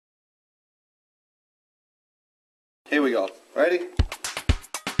Here we go. Ready?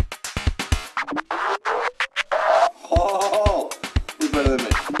 Oh, who's better than me?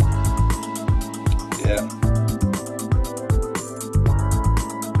 Yeah.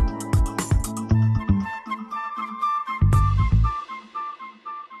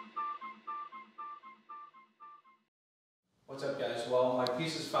 What's up, guys? Well, my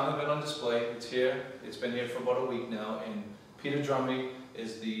piece has finally been on display. It's here. It's been here for about a week now, and Peter Drummey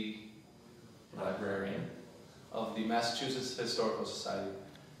is the librarian of the Massachusetts Historical Society,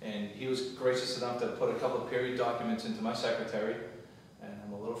 and he was gracious enough to put a couple of period documents into my secretary, and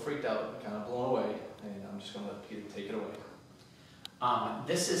I'm a little freaked out, kind of blown away, and I'm just going to let Peter take it away.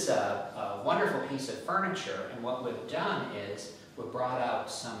 This is a wonderful piece of furniture, and what we've done is we've brought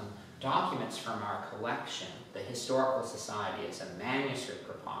out some documents from our collection. The Historical Society is a manuscript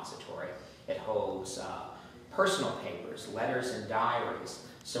repository. It holds personal papers, letters, and diaries.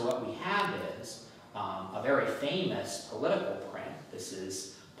 So what we have is a very famous political print. This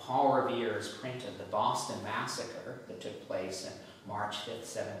is Paul Revere's print of the Boston Massacre that took place on March 5th,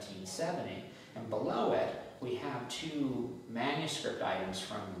 1770. And below it, we have two manuscript items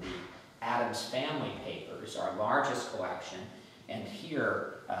from the Adams Family Papers, our largest collection. And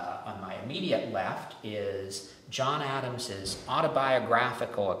here, on my immediate left, is John Adams's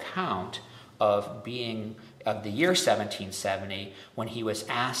autobiographical account of the year 1770, when he was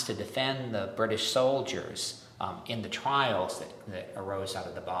asked to defend the British soldiers in the trials that arose out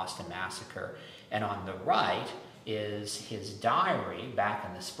of the Boston Massacre. And on the right is his diary back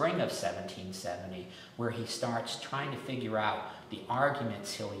in the spring of 1770, where he starts trying to figure out the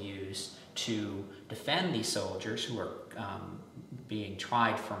arguments he'll use to defend these soldiers who are being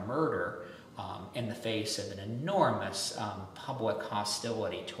tried for murder in the face of an enormous public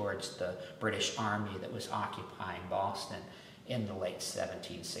hostility towards the British Army that was occupying Boston in the late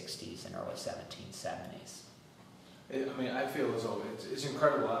 1760s and early 1770s. I mean, I feel as though it's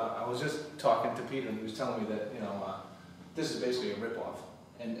incredible. I was just talking to Peter, and he was telling me that, this is basically a ripoff.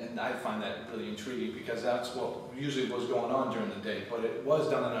 And I find that really intriguing, because that's what usually was going on during the day. But it was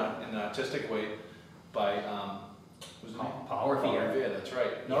done in an artistic way by Paul Revere. Paul Revere, that's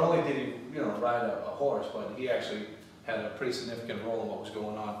right. Not only did he, ride a horse, but he actually had a pretty significant role in what was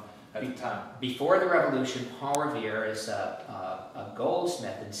going on at the time. Before the Revolution, Paul Revere is a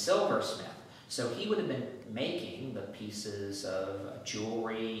goldsmith and silversmith. So he would have been making the pieces of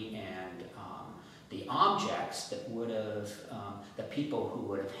jewelry and the objects that would have, the people who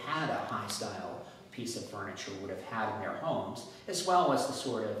would have had a high-style piece of furniture would have had in their homes, as well as the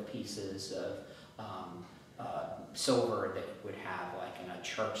sort of pieces of silver that would have, like in a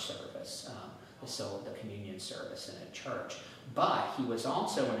church service, the communion service in a church. But he was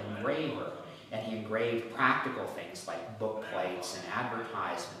also an engraver, and he engraved practical things like book plates and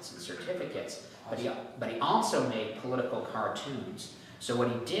advertisements and certificates. But he also made political cartoons. So what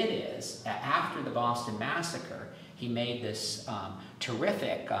he did is, after the Boston Massacre, he made this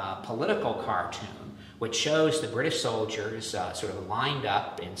terrific political cartoon which shows the British soldiers sort of lined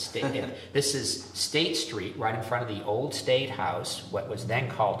up in this is State Street, right in front of the old State House, what was then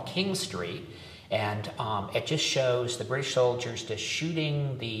called King Street. And it just shows the British soldiers just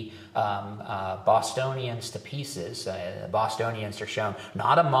shooting the Bostonians to pieces. The Bostonians are shown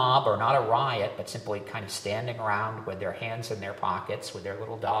not a mob or not a riot, but simply kind of standing around with their hands in their pockets with their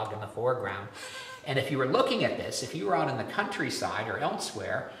little dog in the foreground. And if you were looking at this, if you were out in the countryside or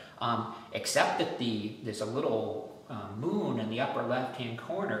elsewhere, except that there's a little moon in the upper left-hand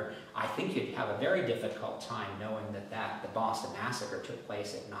corner, I think you'd have a very difficult time knowing that the Boston Massacre took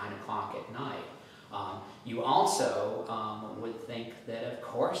place at 9 o'clock at night. You also would think that, of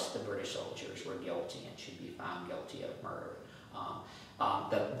course, the British soldiers were guilty and should be found guilty of murder.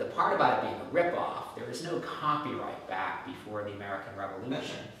 The part about it being a ripoff, there is no copyright back before the American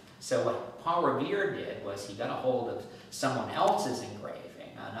Revolution. So what Paul Revere did was he got a hold of someone else's engraving,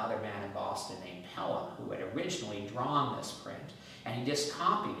 another man in Boston named Pelham, who had originally drawn this print, and he just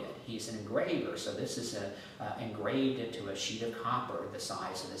copied it. He's an engraver, so this is engraved into a sheet of copper the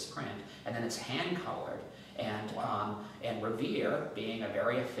size of this print, and then it's hand-colored. And Revere, being a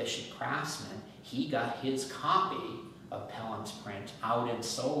very efficient craftsman, he got his copy of Pelham's print out and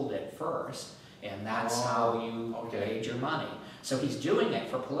sold it first, and that's how you made your money. So he's doing it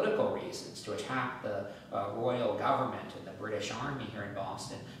for political reasons, to attack the royal government and the British Army here in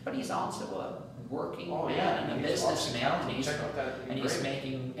Boston. But he's also a working man and a businessman, and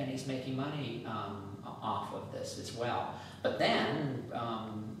he's making money off of this as well. But then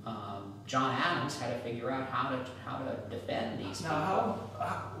John Adams had to figure out how to defend these people. Now,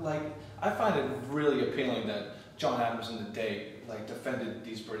 I find it really appealing that John Adams in the day like defended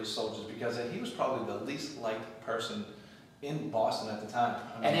these British soldiers, because he was probably the least liked person in Boston at the time.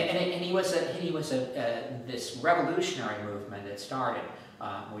 I mean, and he was this revolutionary movement that started.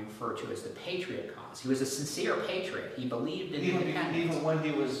 We refer to as the Patriot cause. He was a sincere patriot. He believed in independence. Even when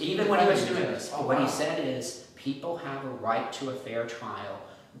he was doing this. Oh, what wow. he said is, people have a right to a fair trial,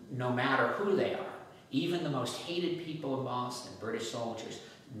 no matter who they are. Even the most hated people in Boston, British soldiers,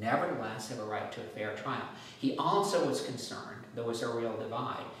 nevertheless have a right to a fair trial. He also was concerned there was a real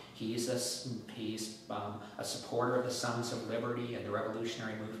divide. He's a supporter of the Sons of Liberty and the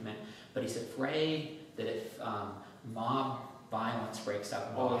revolutionary movement, but he's afraid that if mob violence breaks out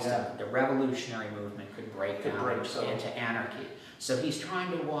in Boston, the revolutionary movement could break down into anarchy. So he's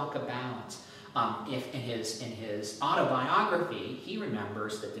trying to walk a balance. If in his autobiography, he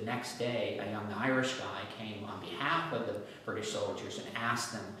remembers that the next day a young Irish guy came on behalf of the British soldiers and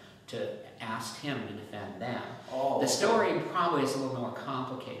asked him to defend them. The story probably is a little more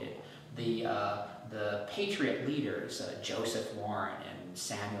complicated. The Patriot leaders, Joseph Warren and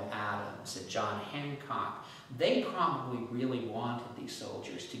Samuel Adams and John Hancock, they probably really wanted these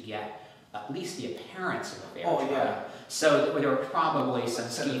soldiers to get at least the appearance of a fair trial. So there were probably some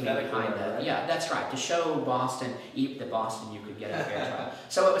scheming behind that. Right? Yeah, that's right. To show Boston, you could get a fair trial.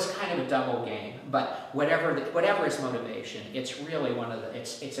 So it was kind of a double game. But whatever his motivation, it's really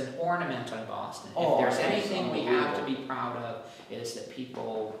it's an ornament on Boston. If there's anything we have to be proud of, is that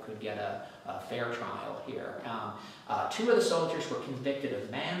people could get a fair trial here. Two of the soldiers were convicted of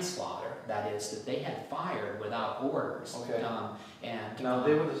manslaughter. That is, that they had fired without orders. Now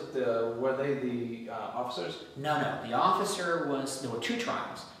were they the officers? No. The officer there were two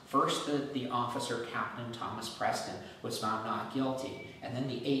trials. First, the officer, Captain Thomas Preston, was found not guilty, and then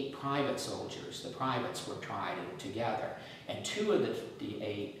the 8 private soldiers, the privates, were tried together. And 2 of the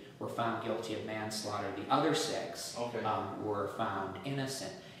 8 were found guilty of manslaughter. The other 6 were found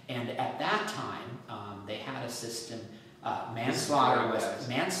innocent. And at that time, they had a system. Manslaughter was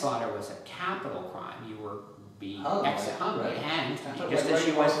a capital crime. You were being hanged just as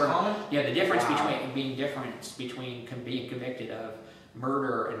you was for the difference between being convicted of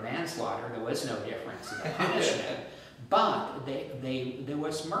murder and manslaughter. There was no difference in the punishment, but there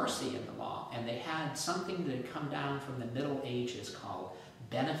was mercy in the law, and they had something that had come down from the Middle Ages called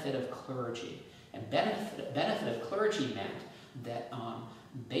benefit of clergy. And benefit of clergy meant that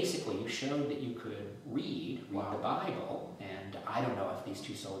basically you showed that you could read the Bible, and I don't know if these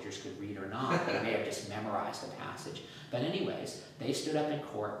 2 soldiers could read or not. They may have just memorized the passage. But anyways, they stood up in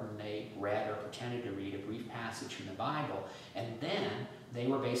court and they read or pretended to read a brief passage from the Bible, and then they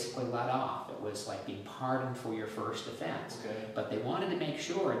were basically let off. It was like being pardoned for your first offense. But they wanted to make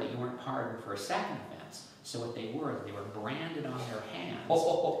sure that you weren't pardoned for a second offense. So what they were branded on their hands,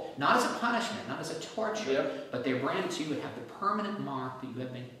 not as a punishment, not as a torture, but they were branded so you would have the permanent mark that you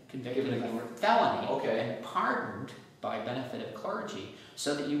had been convicted of a felony and pardoned by benefit of clergy,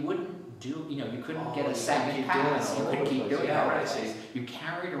 so that you wouldn't do, you couldn't get a second pass. You couldn't keep doing it. You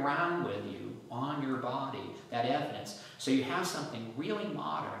carried around with you on your body that evidence. So you have something really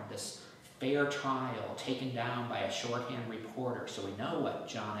modern, this fair trial taken down by a shorthand reporter, so we know what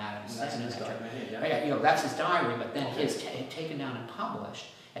John Adams said. That's his diary, but then his taken down and published.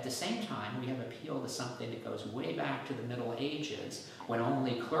 At the same time, we have appealed to something that goes way back to the Middle Ages, when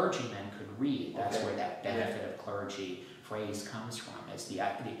only clergymen could read. That's where that benefit of clergy phrase comes from. As the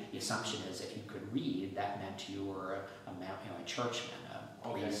assumption is, if you could read, that meant you were a churchman, a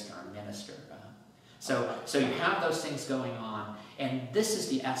priest, or a minister. So you have those things going on, and this is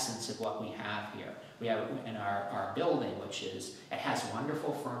the essence of what we have here. We have in our building, it has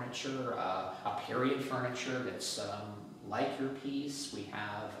wonderful furniture, a period furniture that's like your piece. We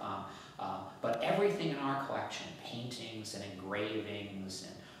have, but everything in our collection, paintings and engravings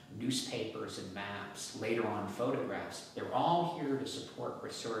and newspapers and maps, later on photographs, they're all here to support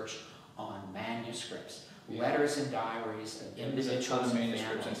research on manuscripts, letters and diaries of individuals and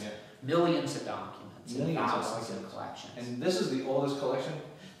families, millions of documents. Thousands of collections. And this is the oldest collection?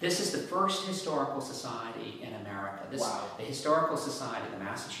 This is the first historical society in America. The Historical Society, the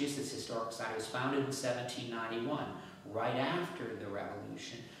Massachusetts Historical Society, was founded in 1791, right after the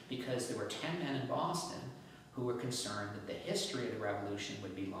Revolution, because there were 10 men in Boston who were concerned that the history of the Revolution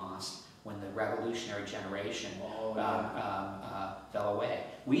would be lost when the revolutionary generation fell away.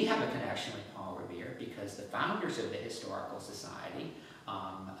 We have a connection with Paul Revere because the founders of the Historical Society,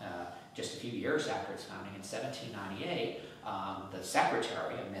 just a few years after its founding in 1798, the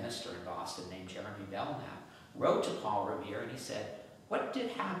secretary, a minister in Boston named Jeremy Belknap, wrote to Paul Revere and he said, "What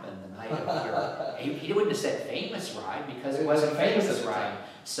did happen the night of your..." He wouldn't have said famous ride because it wasn't famous ride.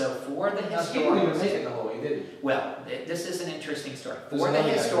 So for the historical... He didn't even make it the whole way, did he? Well, this is an interesting story. There's For the another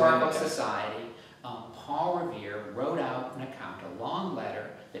guy Historical who did it. Society, Paul Revere wrote out an account, a long letter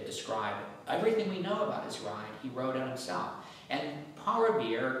that described everything we know about his ride. He wrote it himself. And Paul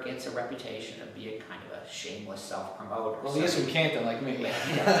Revere gets a reputation of being kind of a shameless self-promoter. Well, he is from Canton, like me.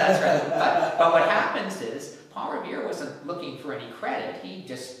 Yeah, that's right. But what happens is, Paul Revere wasn't looking for any credit. He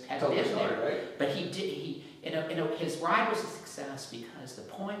just had been there. Right? But he did. His ride was a success because the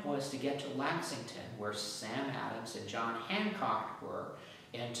point was to get to Lexington, where Sam Adams and John Hancock were,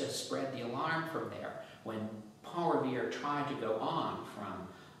 and to spread the alarm from there. When Paul Revere tried to go on from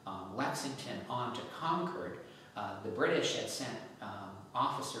Lexington on to Concord, the British had sent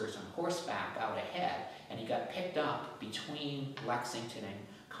officers on horseback out ahead, and he got picked up between Lexington and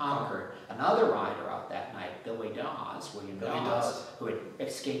Concord. Another rider out that night, William Dawes, who had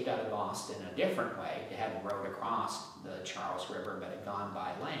escaped out of Boston a different way. They hadn't rode across the Charles River, but had gone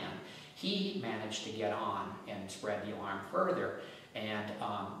by land. He managed to get on and spread the alarm further. And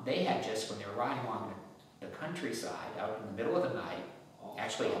they had just, when they were riding along the countryside, out in the middle of the night,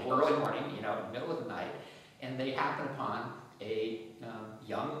 actually in the early morning, in the middle of the night, and they happened upon a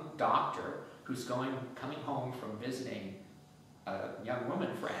young doctor who's coming home from visiting a young woman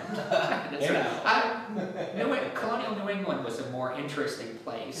friend. Colonial New England was a more interesting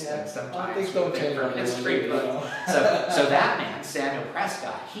place than sometimes things don't change from history. So that man, Samuel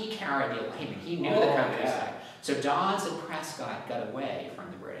Prescott, he carried the alarm. He knew the countryside. So Dawes and Prescott got away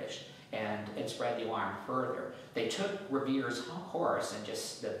from the British and spread the alarm further. They took Revere's horse, and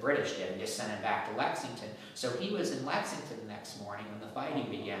the British did, and just sent him back to Lexington. So he was in Lexington the next morning when the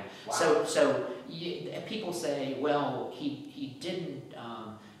fighting began. Wow. So people say, well, he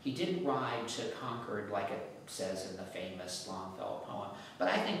didn't ride to Concord like it says in the famous Longfellow poem. But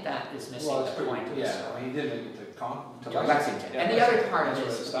I think that is missing the point of the story. He did make it to Lexington. Yeah, and the other part of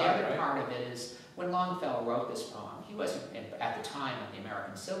it right? is when Longfellow wrote this poem, he wasn't, at the time of the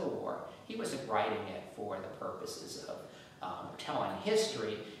American Civil War, he wasn't writing it for the purposes of telling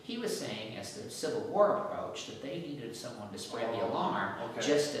history. He was saying, as the Civil War approached, that they needed someone to spread the alarm,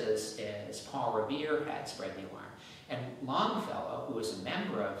 just as Paul Revere had spread the alarm. And Longfellow, who was a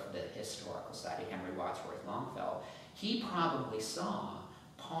member of the Historical Society, Henry Wadsworth Longfellow, he probably saw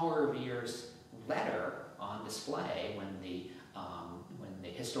Paul Revere's letter on display when the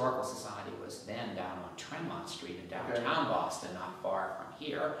Historical Society was then down on Tremont Street in downtown Boston, not far from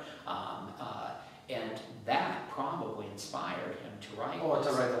here. And that probably inspired him to write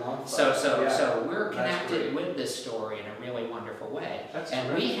this. To write the Longfellow. So we're connected with this story in a really wonderful way.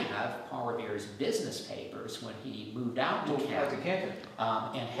 We have Paul Revere's business papers when he moved out to Canton,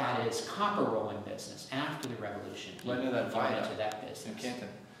 and had his copper rolling business after the Revolution. He went into that business. In Canton.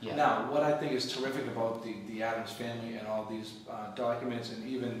 Yeah. Now, what I think is terrific about the Adams family and all these documents, and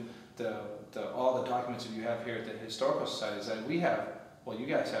even all the documents that you have here at the Historical Society, is that we have, well, you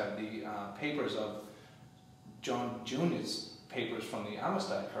guys have the papers of John Jr.'s papers from the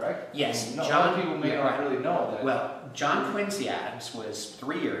Amistad, correct? Yes. A lot of people may not really know that. Well, John Quincy Adams was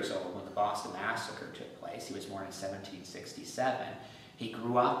 3 years old when the Boston Massacre took place. He was born in 1767. He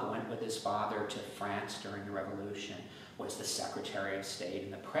grew up, went with his father to France during the Revolution, was the Secretary of State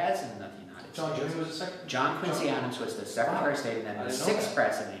and the President of the United John States. Jr. was the Secretary? John Quincy Adams was the Secretary of State and then the 6th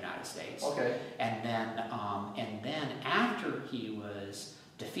President of the United States. Okay. And then after he was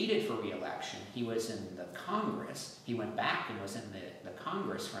defeated for re-election, he was in the Congress. He went back and was in the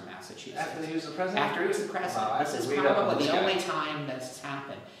Congress from Massachusetts. After he was the President? After he was the President. Wow, this is probably the only time that's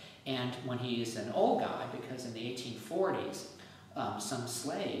happened. And when he's an old guy, because in the 1840s, some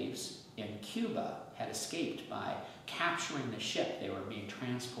slaves in Cuba had escaped by capturing the ship. They were being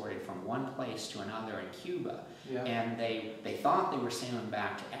transported from one place to another in Cuba. Yeah. And they thought they were sailing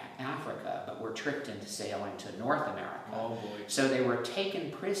back to Africa, but were tricked into sailing to North America. Oh boy. So they were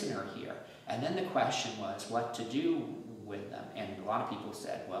taken prisoner here. And then the question was what to do with them. And a lot of people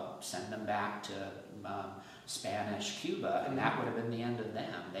said, well, send them back to Spanish Cuba, and that would have been the end of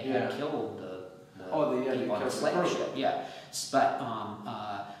them. They had killed the people on the slave ship. Yeah. But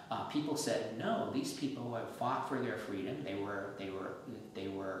people said, no, these people have fought for their freedom. They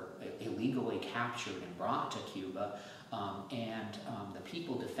were illegally captured and brought to Cuba, and the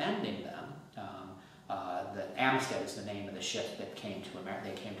people defending them, the Amistad is the name of the ship that came to America.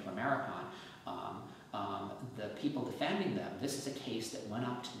 They came to America on. The people defending them, this is a case that went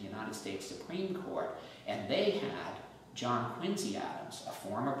up to the United States Supreme Court, and they had John Quincy Adams, a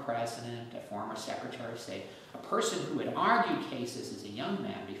former president, a former Secretary of State, a person who had argued cases as a young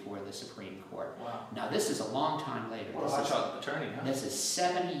man before the Supreme Court. Wow. Now this is a long time later. Well, attorney, huh? This is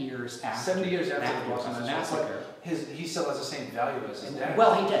 70 years after, 70 years after the Boston Massacre. he still has the same value as his dad.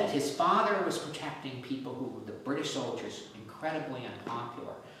 Well, he did. His father was protecting people who were the British soldiers, incredibly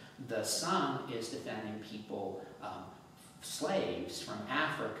unpopular. The son is defending people, slaves from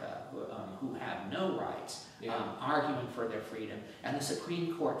Africa who have no rights, arguing for their freedom. And the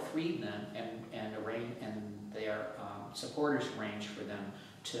Supreme Court freed them, and their supporters arranged for them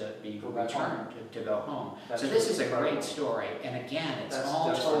to be returned, to go home. So this is a great story, and again, it's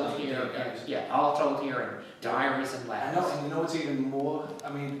all told here. All told here in diaries and letters. I know, and you know what's even more? I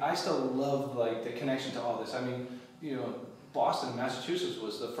mean, I still love like the connection to all this. I mean, you know, Boston, Massachusetts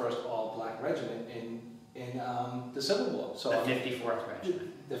was the first all-black regiment in the Civil War. So The 54th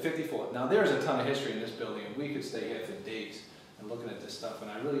Regiment. The 54th. Now there's a ton of history in this building, and we could stay here for days and looking at this stuff. And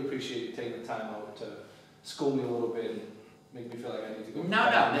I really appreciate you taking the time out to school me a little bit and make me feel like I need to go.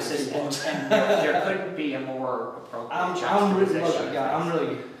 No, this is, and there couldn't be a more appropriate juxtaposition. I'm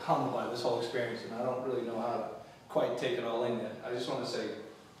really humbled by this whole experience, and I don't really know how to quite take it all in yet. I just want to say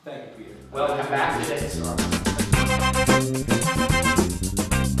thank you, Peter. Welcome back to this.